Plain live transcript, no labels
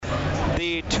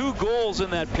The 2 goals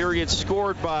in that period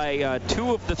scored by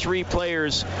 2 of the 3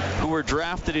 players who were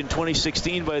drafted in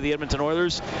 2016 by the Edmonton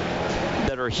Oilers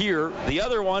that are here. The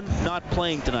other one not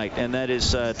playing tonight, and that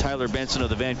is Tyler Benson of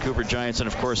the Vancouver Giants, and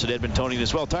of course an Edmontonian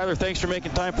as well. Tyler, thanks for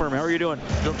making time for him. How are you doing?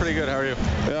 Doing pretty good. How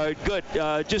are you? Good.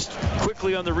 Just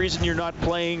quickly on the reason you're not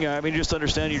playing. I mean, just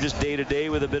understand you're just day to day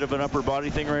with a bit of an upper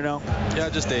body thing right now. Yeah,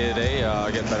 just day to day.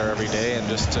 Getting better every day, and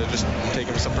just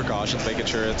taking some precautions, making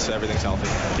sure everything's healthy.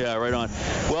 Yeah, right on.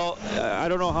 Well, I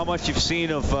don't know how much you've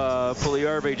seen of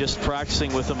Puljujarvi, just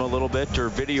practicing with him a little bit, or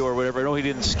video or whatever. I know he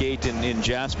didn't skate in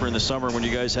Jasper in the summer when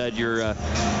you guys had your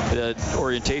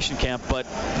orientation camp, but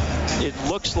it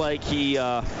looks like he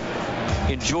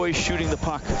enjoys shooting the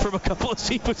puck from a couple of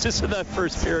sequences in that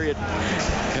first period.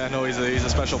 Yeah, no, he's a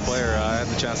special player. I had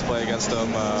the chance to play against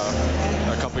him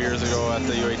a couple years ago at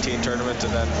the U18 tournament,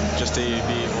 and then just to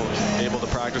be able to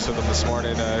practice with him this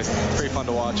morning. Pretty fun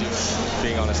to watch him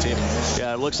being on his team.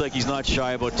 Yeah, it looks like he's not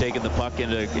shy about taking the puck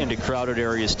into crowded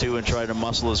areas too and trying to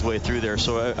muscle his way through there.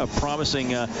 So a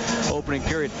promising opening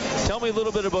period. Tell me a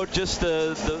little bit about just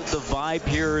the vibe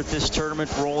here at this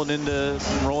tournament, rolling into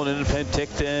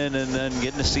Penticton, and then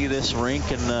getting to see this rink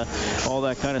and all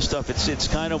that kind of stuff. It's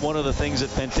kind of one of the things that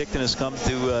Penticton has come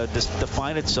to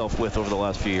define itself with over the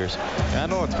last few years. Yeah, I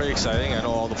know it's pretty exciting. I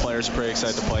know all the players are pretty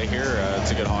excited to play here.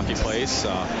 It's a good hockey place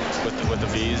with the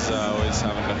V's always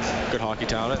having a good hockey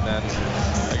talent, and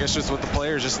then I guess just with the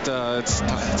players, just it's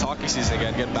hockey season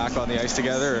again, getting back on the ice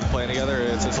together and playing together.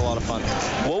 It's a lot of fun.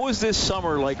 What was this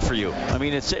summer like for you? I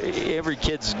mean, it's every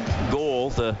kid's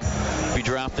goal to be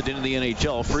drafted into the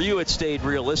NHL. For you, it stayed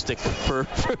realistic for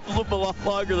a lot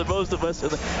longer than most of us,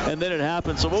 and then it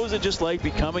happened. So what was it just like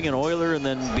becoming an Oiler and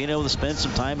then being able to spend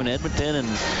some time in Edmonton and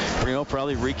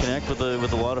probably reconnect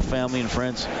with a lot of family and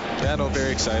friends? Yeah, no,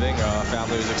 very exciting.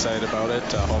 Family was excited about it.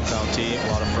 Hometown team,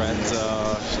 a lot of friends.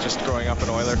 Just growing up an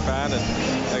Oiler fan,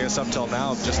 and I guess up till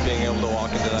now, just being able to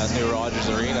walk into that new Rogers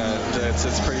Arena,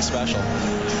 it's pretty special.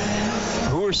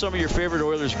 Who were some of your favorite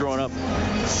Oilers growing up?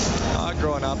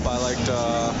 Growing up, I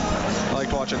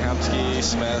liked watching Hemsky,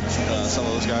 Smith. Some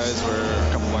of those guys were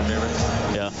a couple of my favorites.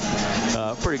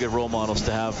 Yeah, pretty good role models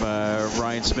to have.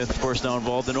 Ryan Smith, of course, now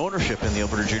involved in ownership in the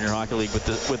Alberta Junior Hockey League with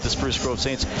the Spruce Grove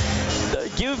Saints.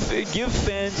 Give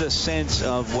fans a sense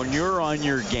of when you're on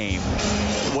your game,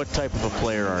 what type of a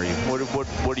player are you?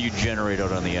 What do you generate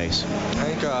out on the ice? I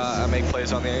think I make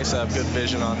plays on the ice. I have good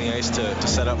vision on the ice to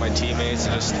set up my teammates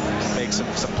and just make some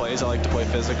plays. I like to play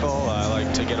physical. I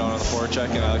like to get on the forecheck,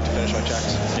 and I like to finish my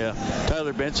checks. Yeah.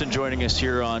 Tyler Benson joining us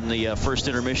here on the first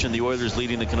intermission. The Oilers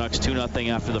leading the Canucks 2-0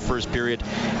 after the first period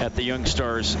at the Young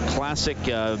Stars Classic.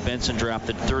 Benson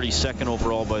drafted 32nd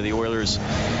overall by the Oilers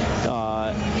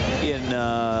in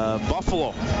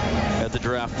Buffalo at the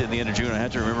draft in the end of June. I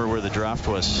had to remember where the draft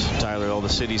was, Tyler. All the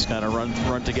cities kind of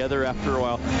run together after a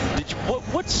while.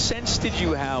 What sense did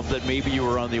you have that maybe you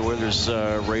were on the Oilers'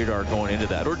 radar going into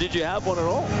that, or did you have one at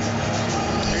all?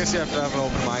 I guess you have to have an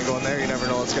open mind going there. You never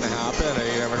know what's going to happen,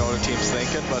 and you never know what a team's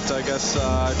thinking. But I guess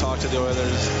I talked to the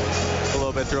Oilers a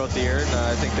little bit throughout the year, and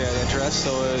I think they had interest.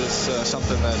 So it was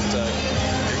something that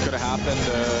it could have happened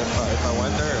if I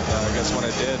went there. And I guess when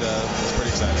I did, it was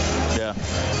pretty exciting. Yeah.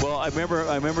 Well, I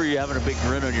remember you having a big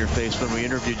grin on your face when we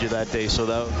interviewed you that day. So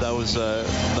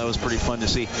that was pretty fun to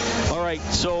see. All right.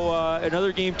 So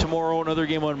another game tomorrow, another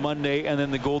game on Monday, and then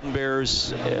the Golden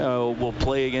Bears will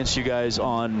play against you guys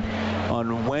on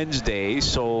Wednesday.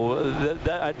 So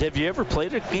have you ever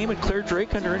played a game at Clare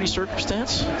Drake under any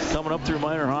circumstance? Coming up through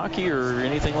minor hockey or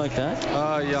anything like that?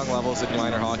 Young levels in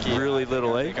minor hockey. Really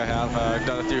little, eh? I think I have. I've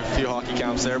done a few hockey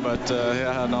camps there, but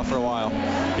not for a while.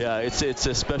 Yeah, it's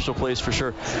a special place for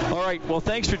sure. All right. Well,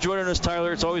 thanks for joining us,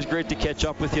 Tyler. It's always great to catch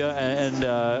up with you, and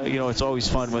it's always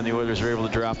fun when the Oilers are able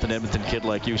to draft an Edmonton kid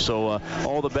like you. So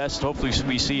all the best. Hopefully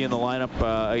we see you in the lineup.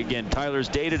 Again, Tyler's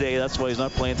day-to-day. That's why he's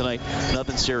not playing tonight.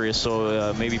 Nothing serious.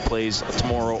 So maybe plays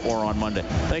tomorrow or on Monday.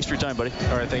 Thanks for your time, buddy.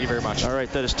 All right. Thank you very much. All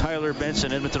right. That is Tyler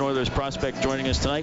Benson, Edmonton Oilers prospect, joining us tonight.